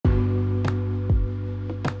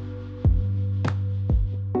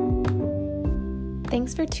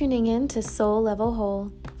Thanks for tuning in to Soul Level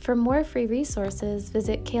Whole. For more free resources,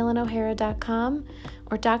 visit KaylinO'Hara.com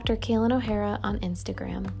or Dr. Kaylin O'Hara on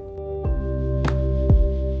Instagram.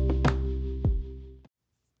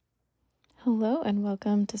 Hello and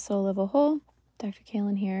welcome to Soul Level Whole. Dr.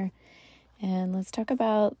 Kaylin here. And let's talk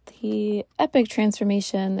about the epic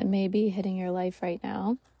transformation that may be hitting your life right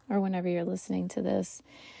now or whenever you're listening to this.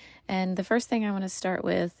 And the first thing I want to start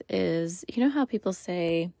with is, you know how people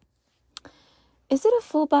say, is it a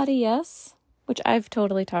full body yes? Which I've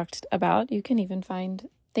totally talked about. You can even find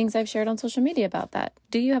things I've shared on social media about that.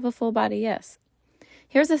 Do you have a full body yes?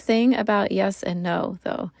 Here's the thing about yes and no,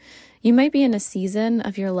 though. You might be in a season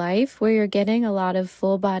of your life where you're getting a lot of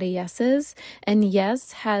full body yeses, and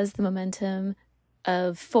yes has the momentum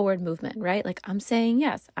of forward movement, right? Like I'm saying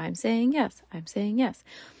yes, I'm saying yes, I'm saying yes.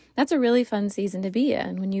 That's a really fun season to be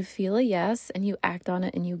in when you feel a yes and you act on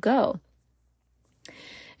it and you go.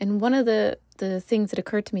 And one of the things that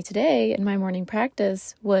occurred to me today in my morning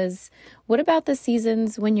practice was, what about the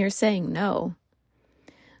seasons when you're saying no?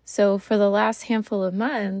 So for the last handful of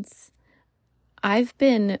months, I've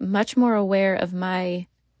been much more aware of my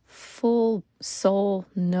full soul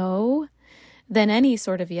no than any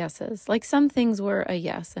sort of yeses. Like some things were a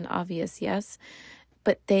yes, an obvious yes,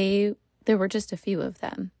 but there were just a few of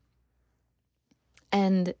them.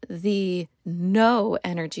 And the no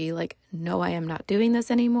energy, like, no, I am not doing this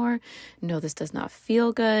anymore. No, this does not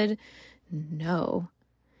feel good. No.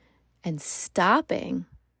 And stopping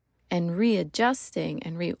and readjusting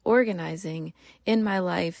and reorganizing in my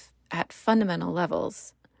life at fundamental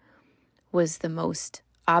levels was the most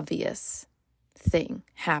obvious thing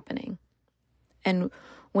happening. And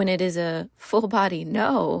when it is a full body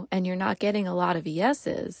no, and you're not getting a lot of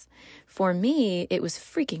yeses, for me, it was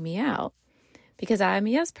freaking me out because I'm a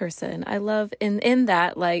yes person. I love in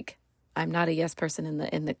that, like, I'm not a yes person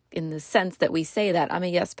in the sense that we say that. I'm a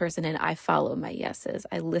yes person and I follow my yeses.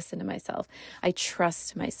 I listen to myself. I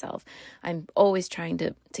trust myself. I'm always trying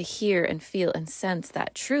to hear and feel and sense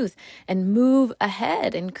that truth and move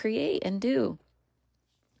ahead and create and do.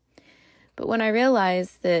 But when I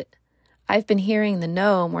realized that I've been hearing the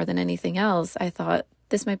no more than anything else, I thought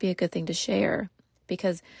this might be a good thing to share.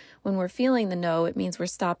 Because when we're feeling the no, it means we're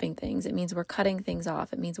stopping things. It means we're cutting things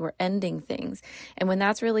off. It means we're ending things. And when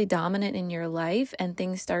that's really dominant in your life and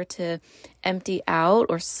things start to empty out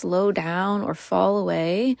or slow down or fall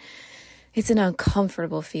away, it's an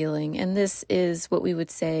uncomfortable feeling. And this is what we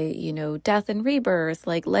would say, death and rebirth,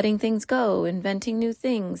 like letting things go, inventing new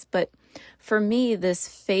things. But for me, this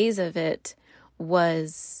phase of it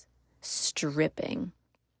was stripping,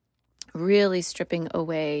 really stripping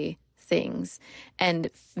away things and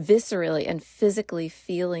viscerally and physically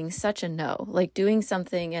feeling such a no, like doing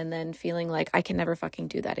something and then feeling like I can never fucking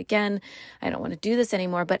do that again. I don't want to do this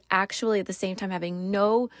anymore. But actually at the same time, having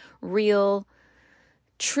no real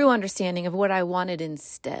true understanding of what I wanted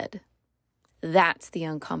instead. That's the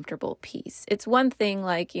uncomfortable piece. It's one thing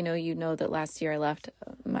like, that last year I left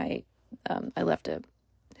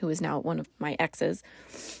who is now one of my exes.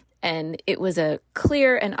 And it was a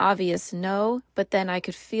clear and obvious no, but then I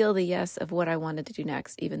could feel the yes of what I wanted to do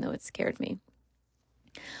next, even though it scared me.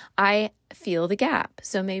 I feel the gap.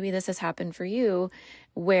 So maybe this has happened for you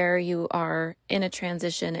where you are in a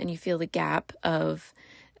transition and you feel the gap of,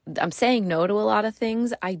 I'm saying no to a lot of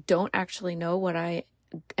things. I don't actually know what I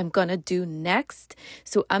am going to do next.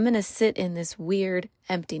 So I'm going to sit in this weird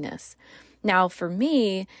emptiness. Now, for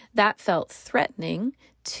me, that felt threatening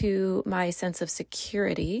to my sense of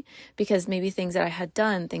security because maybe things that I had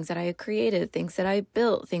done, things that I had created, things that I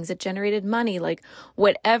built, things that generated money, like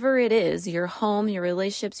whatever it is, your home, your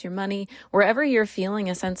relationships, your money, wherever you're feeling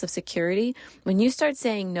a sense of security, when you start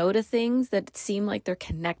saying no to things that seem like they're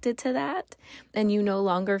connected to that and you no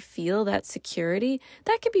longer feel that security,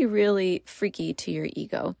 that could be really freaky to your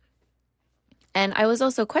ego. And I was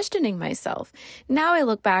also questioning myself. Now I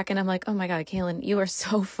look back and I'm like, oh my God, Kaylin, you are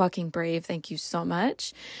so fucking brave. Thank you so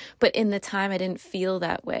much. But in the time, I didn't feel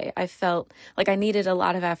that way. I felt like I needed a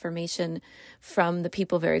lot of affirmation from the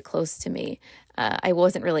people very close to me. I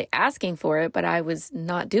wasn't really asking for it, but I was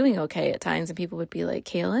not doing okay at times. And people would be like,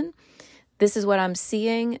 Kaylin, this is what I'm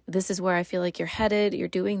seeing. This is where I feel like you're headed. You're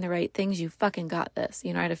doing the right things. You fucking got this. I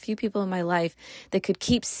had a few people in my life that could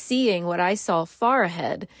keep seeing what I saw far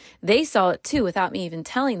ahead. They saw it too without me even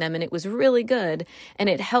telling them. And it was really good. And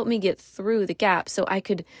it helped me get through the gap so I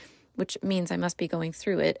could, which means I must be going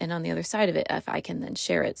through it. And on the other side of it, if I can then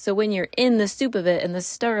share it. So when you're in the soup of it and the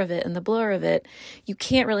stir of it and the blur of it, you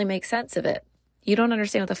can't really make sense of it. You don't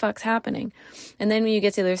understand what the fuck's happening. And then when you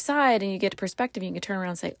get to the other side and you get to perspective, you can turn around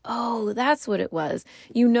and say, oh, that's what it was.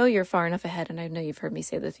 You know you're far enough ahead. And I know you've heard me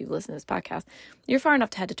say this if you've listened to this podcast. You're far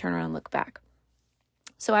enough ahead to turn around and look back.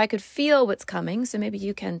 So I could feel what's coming. So maybe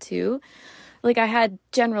you can too. Like I had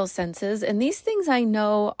general senses, and these things I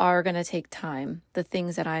know are going to take time. The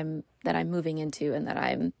things that I'm moving into and that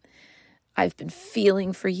I've been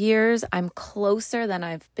feeling for years. I'm closer than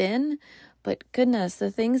I've been, but goodness,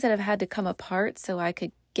 the things that have had to come apart so I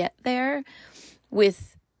could get there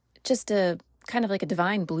with just a kind of like a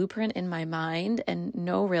divine blueprint in my mind and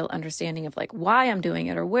no real understanding of like why I'm doing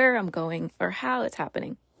it or where I'm going or how it's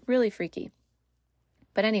happening. Really freaky.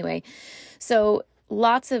 But anyway, so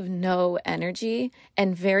lots of no energy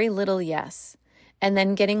and very little yes. And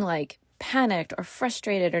then getting like panicked or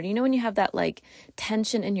frustrated, or you know when you have that like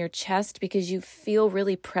tension in your chest because you feel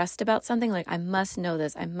really pressed about something, like I must know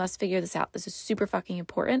this, I must figure this out, this is super fucking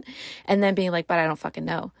important, and then being like, but I don't fucking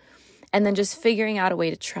know. And then just figuring out a way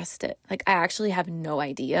to trust it. Like I actually have no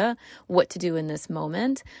idea what to do in this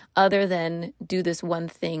moment other than do this one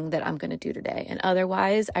thing that I'm going to do today. And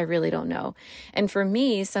otherwise, I really don't know. And for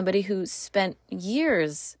me, somebody who spent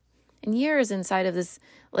years and years inside of this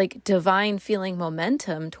like divine feeling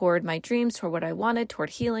momentum toward my dreams, toward what I wanted, toward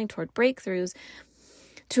healing, toward breakthroughs,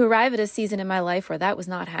 to arrive at a season in my life where that was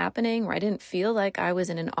not happening, where I didn't feel like I was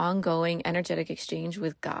in an ongoing energetic exchange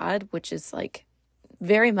with God, which is like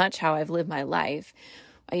very much how I've lived my life.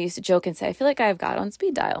 I used to joke and say, I feel like I have God on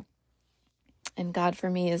speed dial. And God for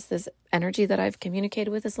me is this energy that I've communicated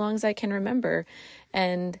with as long as I can remember.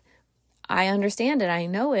 And I understand it. I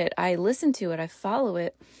know it. I listen to it. I follow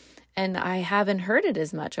it. And I haven't heard it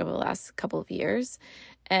as much over the last couple of years.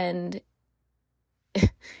 And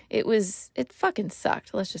it fucking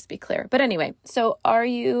sucked. Let's just be clear. But anyway, so are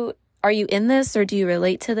you in this, or do you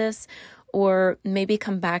relate to this? Or maybe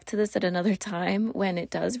come back to this at another time when it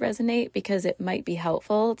does resonate, because it might be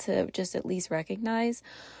helpful to just at least recognize,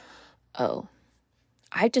 oh,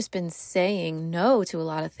 I've just been saying no to a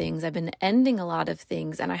lot of things. I've been ending a lot of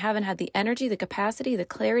things, and I haven't had the energy, the capacity, the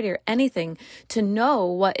clarity, or anything to know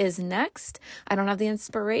what is next. I don't have the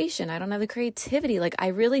inspiration. I don't have the creativity. Like, I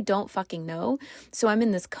really don't fucking know. So I'm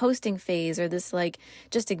in this coasting phase, or this like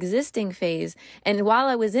just existing phase. And while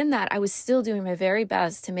I was in that, I was still doing my very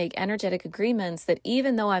best to make energetic agreements that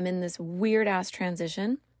even though I'm in this weird ass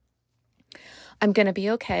transition, I'm going to be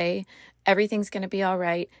okay. Everything's going to be all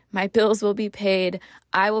right. My bills will be paid.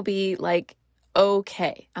 I will be like,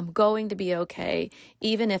 okay. I'm going to be okay,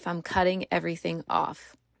 even if I'm cutting everything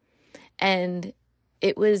off. And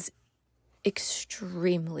it was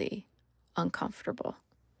extremely uncomfortable.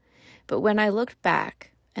 But when I looked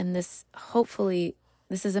back, and hopefully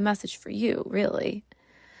this is a message for you, really.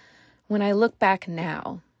 When I look back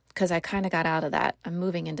now, because I kind of got out of that, I'm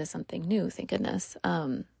moving into something new, thank goodness.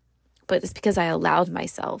 But it's because I allowed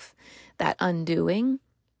myself that undoing.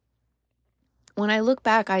 When I look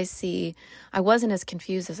back, I see I wasn't as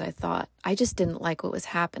confused as I thought. I just didn't like what was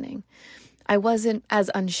happening. I wasn't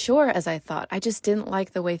as unsure as I thought. I just didn't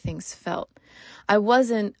like the way things felt. I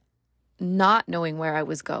wasn't not knowing where I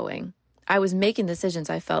was going. I was making decisions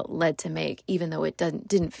I felt led to make, even though it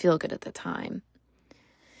didn't feel good at the time.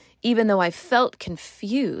 Even though I felt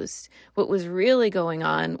confused, what was really going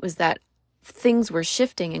on was that things were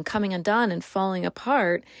shifting and coming undone and falling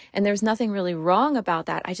apart, and there's nothing really wrong about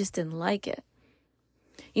that. I just didn't like it.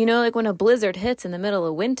 You know, like when a blizzard hits in the middle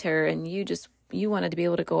of winter and you wanted to be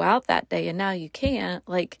able to go out that day and now you can't,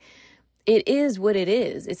 like, it is what it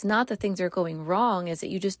is. It's not that things are going wrong, it's that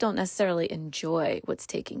you just don't necessarily enjoy what's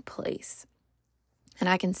taking place. And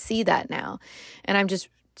I can see that now. And I'm just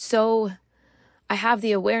I have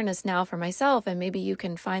the awareness now for myself, and maybe you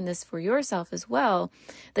can find this for yourself as well,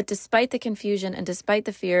 that despite the confusion and despite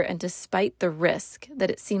the fear and despite the risk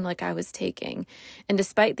that it seemed like I was taking, and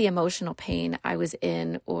despite the emotional pain I was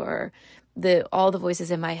in, or all the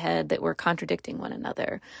voices in my head that were contradicting one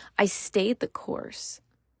another, I stayed the course.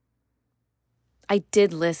 I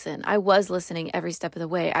did listen. I was listening every step of the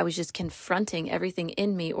way. I was just confronting everything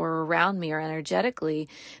in me or around me or energetically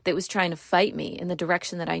that was trying to fight me in the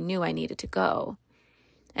direction that I knew I needed to go.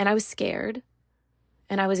 And I was scared,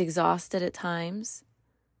 and I was exhausted at times,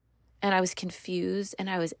 and I was confused, and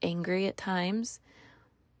I was angry at times.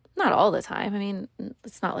 Not all the time. I mean,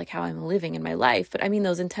 it's not like how I'm living in my life, but I mean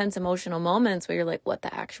those intense emotional moments where you're like, what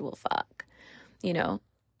the actual fuck? You know?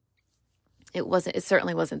 It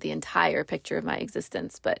certainly wasn't the entire picture of my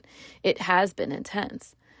existence, but it has been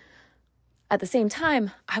intense. At the same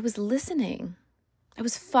time, I was listening. I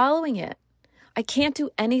was following it. I can't do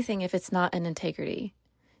anything if it's not in integrity.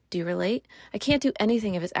 Do you relate? I can't do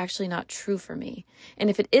anything if it's actually not true for me. And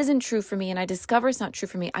if it isn't true for me and I discover it's not true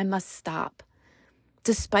for me, I must stop,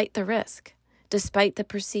 despite the risk, despite the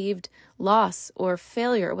perceived loss or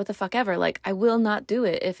failure or what the fuck ever. Like, I will not do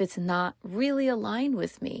it if it's not really aligned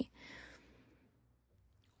with me.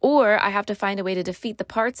 Or I have to find a way to defeat the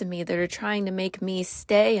parts of me that are trying to make me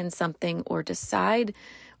stay in something or decide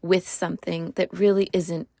with something that really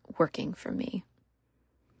isn't working for me.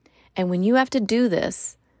 And when you have to do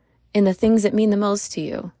this in the things that mean the most to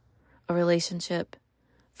you, a relationship,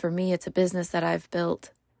 for me, it's a business that I've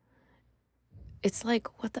built. It's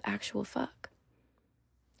like, what the actual fuck?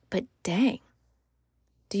 But dang,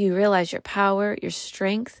 do you realize your power, your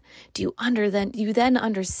strength? Do you then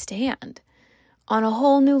understand on a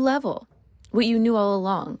whole new level what you knew all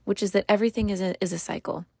along, which is that everything is a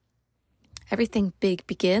cycle. Everything big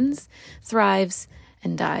begins, thrives,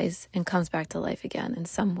 and dies, and comes back to life again in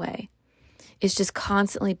some way. It's just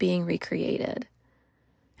constantly being recreated.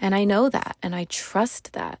 And I know that, and I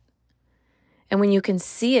trust that. And when you can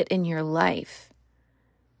see it in your life,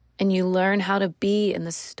 and you learn how to be in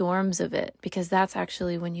the storms of it, because that's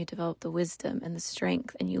actually when you develop the wisdom and the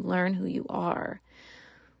strength, and you learn who you are.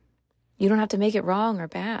 You don't have to make it wrong or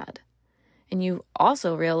bad. And you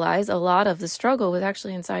also realize a lot of the struggle was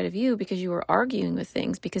actually inside of you because you were arguing with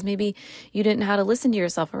things, because maybe you didn't know how to listen to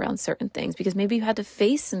yourself around certain things, because maybe you had to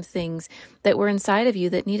face some things that were inside of you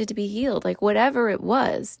that needed to be healed. Like, whatever it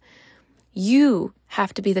was, you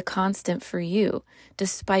have to be the constant for you,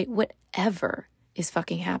 despite whatever is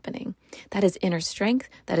fucking happening. That is inner strength.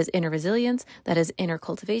 That is inner resilience. That is inner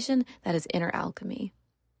cultivation. That is inner alchemy.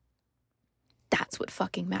 That's what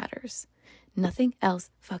fucking matters. Nothing else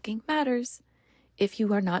fucking matters if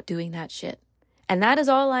you are not doing that shit. And that is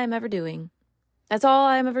all I am ever doing. That's all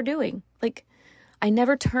I am ever doing. Like, I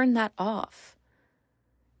never turn that off.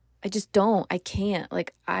 I just don't. I can't.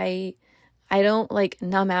 Like, I don't like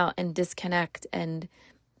numb out and disconnect, and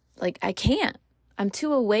like, I can't. I'm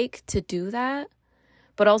too awake to do that,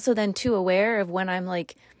 but also then too aware of when I'm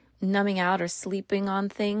like numbing out or sleeping on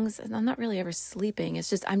things. And I'm not really ever sleeping.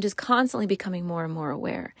 It's just, I'm just constantly becoming more and more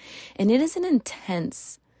aware. And it is an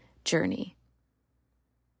intense journey.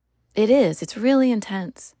 It is. It's really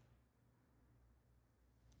intense.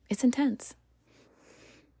 It's intense.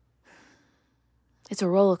 It's a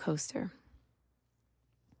roller coaster.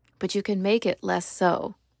 But you can make it less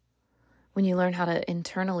so when you learn how to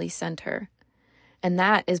internally center. And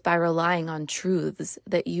that is by relying on truths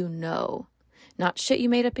that you know. Not shit you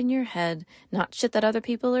made up in your head, not shit that other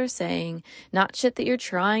people are saying, not shit that you're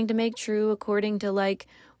trying to make true according to like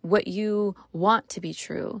what you want to be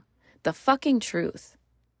true. The fucking truth.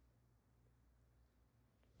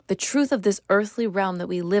 The truth of this earthly realm that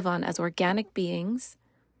we live on as organic beings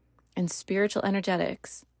and spiritual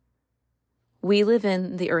energetics. We live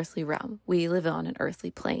in the earthly realm. We live on an earthly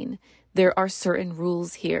plane. There are certain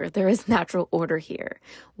rules here. There is natural order here.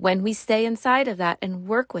 When we stay inside of that and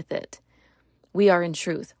work with it, we are in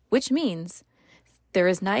truth, which means there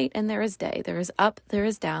is night and there is day. There is up, there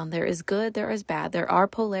is down. There is good, there is bad. There are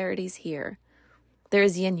polarities here. There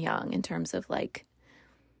is yin yang in terms of like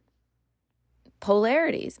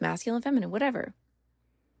polarities, masculine, feminine, whatever.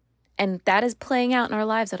 And that is playing out in our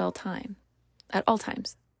lives at all times.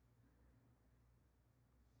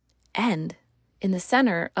 And in the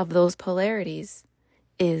center of those polarities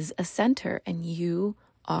is a center, and you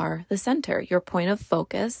are the center. Your point of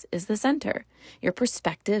focus is the center. Your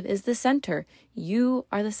perspective is the center. You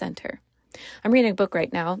are the center. I'm reading a book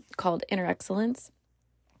right now called Inner Excellence.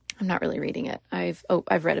 I'm not really reading it. I've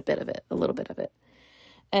read a little bit of it.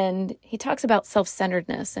 And he talks about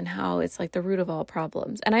self-centeredness and how it's like the root of all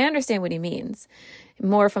problems. And I understand what he means,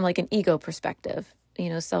 more from like an ego perspective,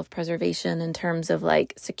 self-preservation in terms of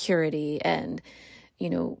like security and,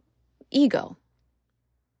 ego.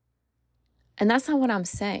 And that's not what I'm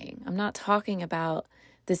saying. I'm not talking about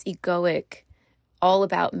this egoic, all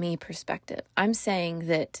about me perspective. I'm saying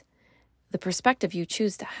that the perspective you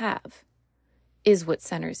choose to have is what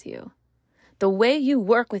centers you. The way you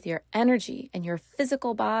work with your energy and your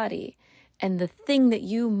physical body and the thing that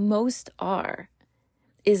you most are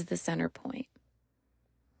is the center point.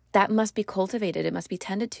 That must be cultivated. It must be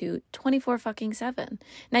tended to 24/7.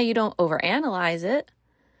 Now, you don't overanalyze it,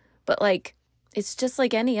 but like, it's just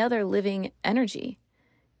like any other living energy.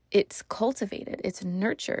 It's cultivated. It's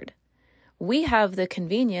nurtured. We have the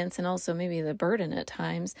convenience and also maybe the burden at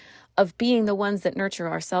times of being the ones that nurture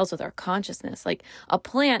ourselves with our consciousness. Like a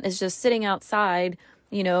plant is just sitting outside,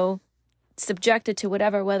 subjected to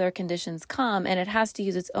whatever weather conditions come, and it has to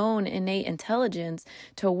use its own innate intelligence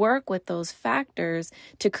to work with those factors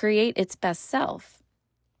to create its best self.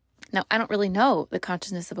 Now, I don't really know the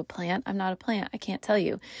consciousness of a plant. I'm not a plant. I can't tell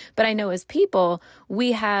you. But I know as people,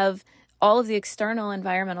 we have all of the external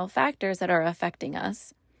environmental factors that are affecting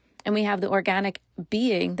us. And we have the organic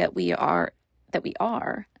being that we are.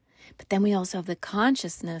 But then we also have the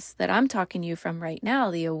consciousness that I'm talking to you from right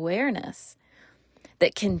now, the awareness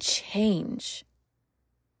that can change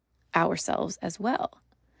ourselves as well.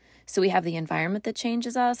 So we have the environment that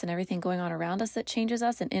changes us and everything going on around us that changes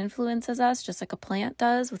us and influences us, just like a plant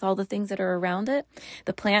does with all the things that are around it.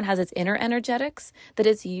 The plant has its inner energetics that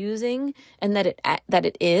it's using and that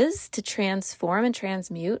it is to transform and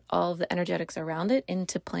transmute all of the energetics around it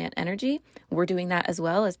into plant energy. We're doing that as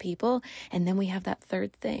well as people. And then we have that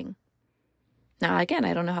third thing. Now, again,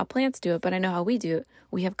 I don't know how plants do it, but I know how we do it.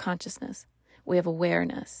 We have consciousness. We have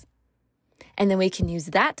awareness. And then we can use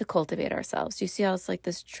that to cultivate ourselves. You see how it's like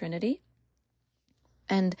this trinity?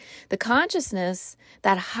 And the consciousness,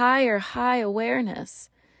 that higher, high awareness,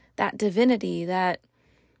 that divinity, that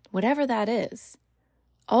whatever that is,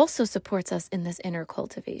 also supports us in this inner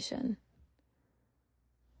cultivation.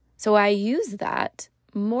 So I use that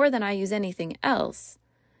more than I use anything else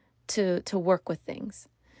to work with things.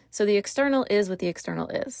 So the external is what the external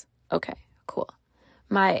is. Okay, cool.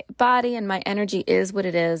 My body and my energy is what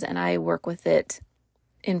it is, and I work with it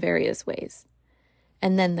in various ways.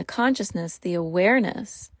 And then the consciousness, the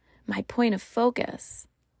awareness, my point of focus,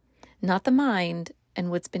 not the mind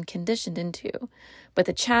and what's been conditioned into, but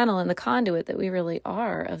the channel and the conduit that we really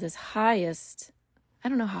are of this highest, I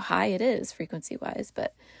don't know how high it is frequency-wise,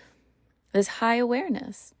 but this high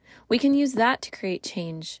awareness. We can use that to create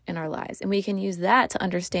change in our lives, and we can use that to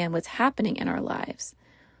understand what's happening in our lives.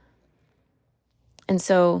 And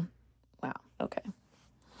so, wow, okay.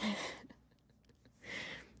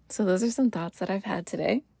 So those are some thoughts that I've had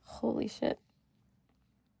today. Holy shit.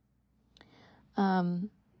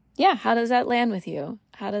 Yeah, how does that land with you?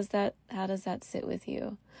 How does that sit with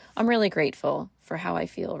you? I'm really grateful for how I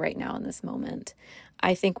feel right now in this moment.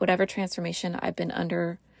 I think whatever transformation I've been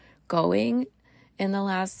undergoing in the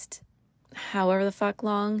last however the fuck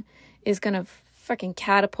long is going to fucking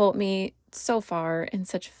catapult me so far in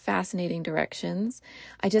such fascinating directions.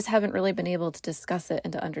 I just haven't really been able to discuss it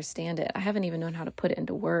and to understand it. I haven't even known how to put it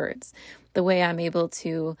into words. The way I'm able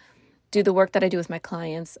to do the work that I do with my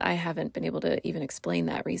clients, I haven't been able to even explain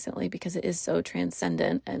that recently because it is so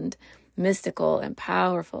transcendent and mystical and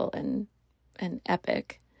powerful and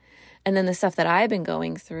epic. And then the stuff that I've been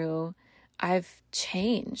going through, I've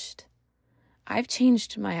changed. I've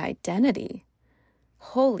changed my identity.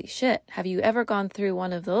 Holy shit. Have you ever gone through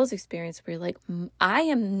one of those experiences where you're like, I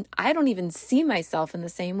don't even see myself in the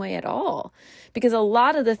same way at all? Because a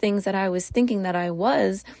lot of the things that I was thinking that I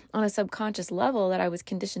was on a subconscious level that I was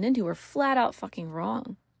conditioned into were flat out fucking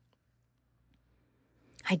wrong.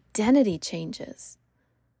 Identity changes.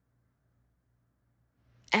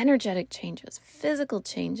 Energetic changes. Physical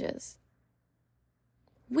changes.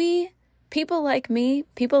 People like me,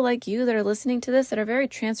 people like you that are listening to this that are very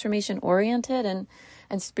transformation oriented and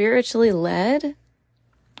spiritually led,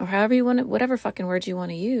 or however you want to, whatever fucking word you want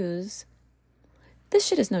to use, this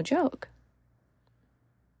shit is no joke.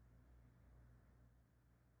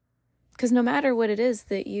 Because no matter what it is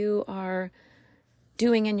that you are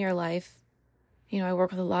doing in your life, I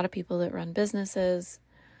work with a lot of people that run businesses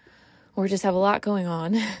or just have a lot going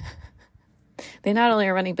on. They not only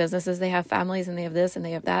are running businesses, they have families and they have this and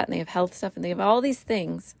they have that and they have health stuff and they have all these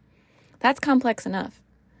things. That's complex enough.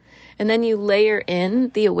 And then you layer in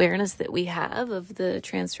the awareness that we have of the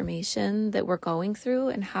transformation that we're going through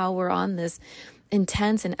and how we're on this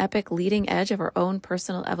intense and epic leading edge of our own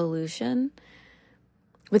personal evolution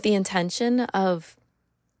with the intention of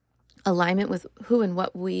alignment with who and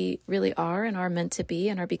what we really are and are meant to be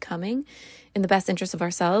and are becoming in the best interest of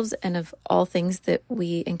ourselves and of all things that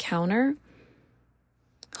we encounter.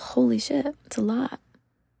 Holy shit, it's a lot.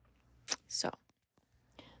 So,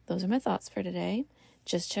 those are my thoughts for today.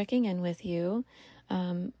 Just checking in with you.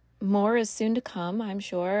 More is soon to come, I'm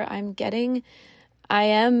sure. I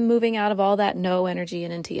am moving out of all that no energy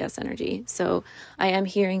and into yes energy. So I am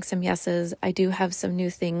hearing some yeses. I do have some new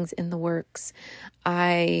things in the works.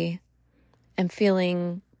 I am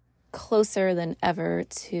feeling closer than ever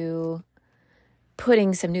to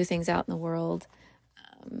putting some new things out in the world.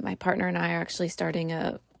 My partner and I are actually starting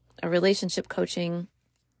a relationship coaching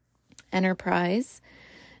enterprise.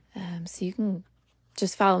 So you can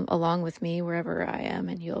just follow along with me wherever I am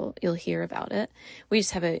and you'll hear about it. We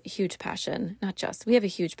just have a huge passion, we have a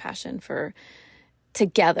huge passion for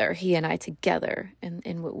together, he and I together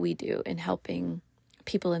in what we do in helping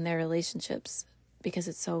people in their relationships because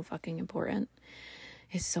it's so fucking important.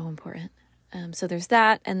 It's so important. So there's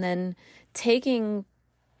that. And then taking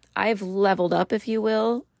I've leveled up, if you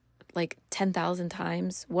will, like 10,000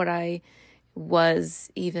 times what I was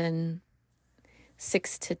even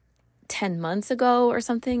 6 to 10 months ago or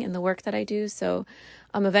something in the work that I do. So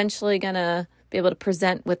I'm eventually going to be able to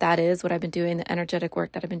present what that is, what I've been doing, the energetic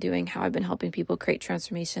work that I've been doing, how I've been helping people create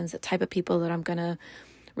transformations, the type of people that I'm going to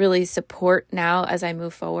really support now as I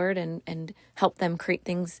move forward and help them create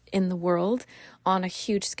things in the world on a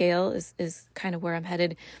huge scale is kind of where I'm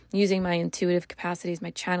headed, using my intuitive capacities,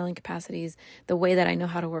 my channeling capacities, the way that I know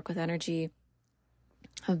how to work with energy.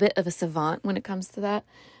 I'm a bit of a savant when it comes to that.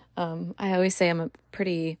 I always say I'm a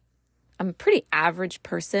pretty average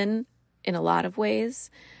person in a lot of ways,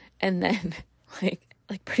 and then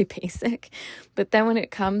like pretty basic. But then when it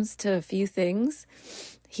comes to a few things,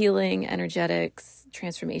 healing, energetics,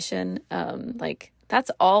 transformation, like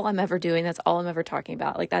that's all I'm ever doing. That's all I'm ever talking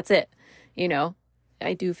about. Like that's it.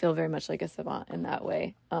 I do feel very much like a savant in that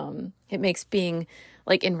way. It makes being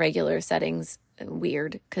like in regular settings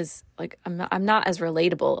weird because like I'm not as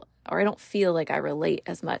relatable, or I don't feel like I relate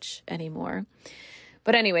as much anymore.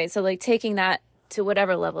 But anyway, so like taking that to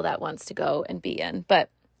whatever level that wants to go and be in. But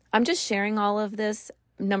I'm just sharing all of this,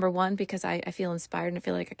 number one, because I feel inspired and I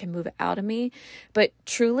feel like I can move it out of me. But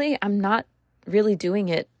truly, I'm not really doing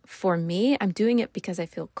it for me. I'm doing it because I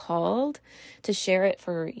feel called to share it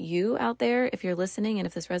for you out there if you're listening and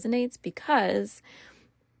if this resonates, because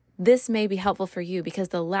this may be helpful for you. Because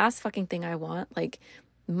the last fucking thing I want, like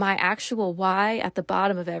my actual why at the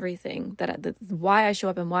bottom of everything, why I show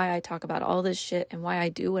up and why I talk about all this shit and why I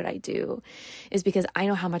do what I do, is because I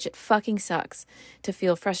know how much it fucking sucks to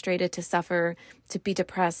feel frustrated, to suffer, to be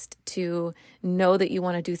depressed, to know that you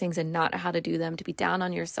want to do things and not know how to do them, to be down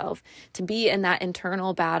on yourself, to be in that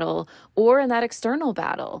internal battle or in that external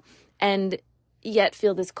battle, and yet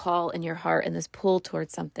feel this call in your heart and this pull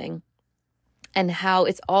towards something, and how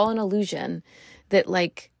it's all an illusion, that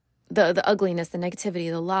like the ugliness, the negativity,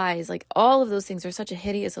 the lies, like all of those things are such a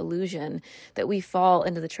hideous illusion that we fall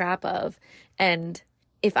into the trap of. And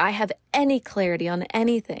if I have any clarity on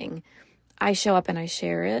anything, I show up and I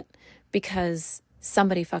share it because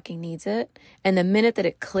somebody fucking needs it. And the minute that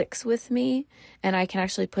it clicks with me and I can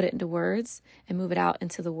actually put it into words and move it out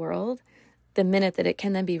into the world, the minute that it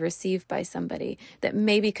can then be received by somebody that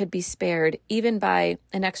maybe could be spared even by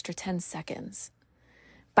an extra 10 seconds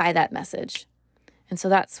by that message. And so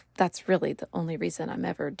that's really the only reason I'm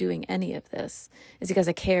ever doing any of this, is because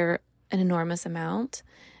I care an enormous amount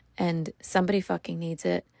and somebody fucking needs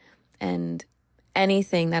it. And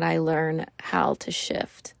anything that I learn how to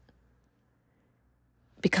shift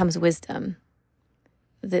becomes wisdom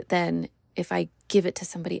that then if I give it to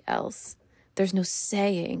somebody else, there's no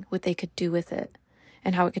saying what they could do with it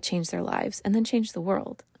and how it could change their lives and then change the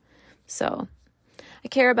world. So I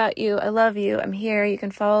care about you. I love you. I'm here. You can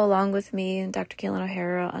follow along with me and Dr. Kaylin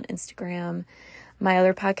O'Hara on Instagram. My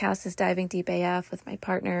other podcast is Diving Deep AF with my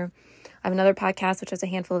partner. I have another podcast, which has a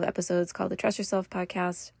handful of episodes, called the Trust Yourself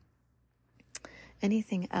Podcast.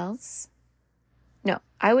 Anything else? No,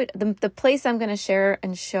 the place I'm going to share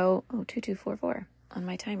and show, 2244 on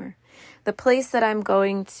my timer. The place that I'm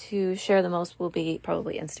going to share the most will be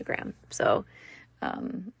probably Instagram. So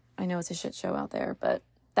I know it's a shit show out there, but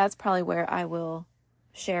that's probably where I will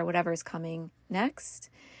share whatever is coming next.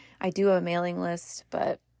 I do have a mailing list,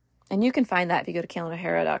 and you can find that if you go to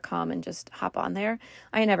kaylinohara.com and just hop on there.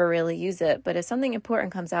 I never really use it, but if something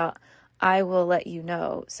important comes out, I will let you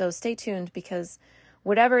know. So stay tuned, because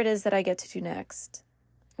whatever it is that I get to do next,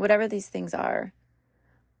 whatever these things are,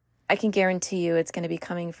 I can guarantee you it's going to be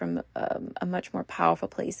coming from a much more powerful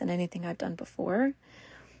place than anything I've done before.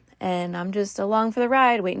 And I'm just along for the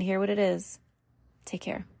ride, waiting to hear what it is. Take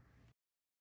care.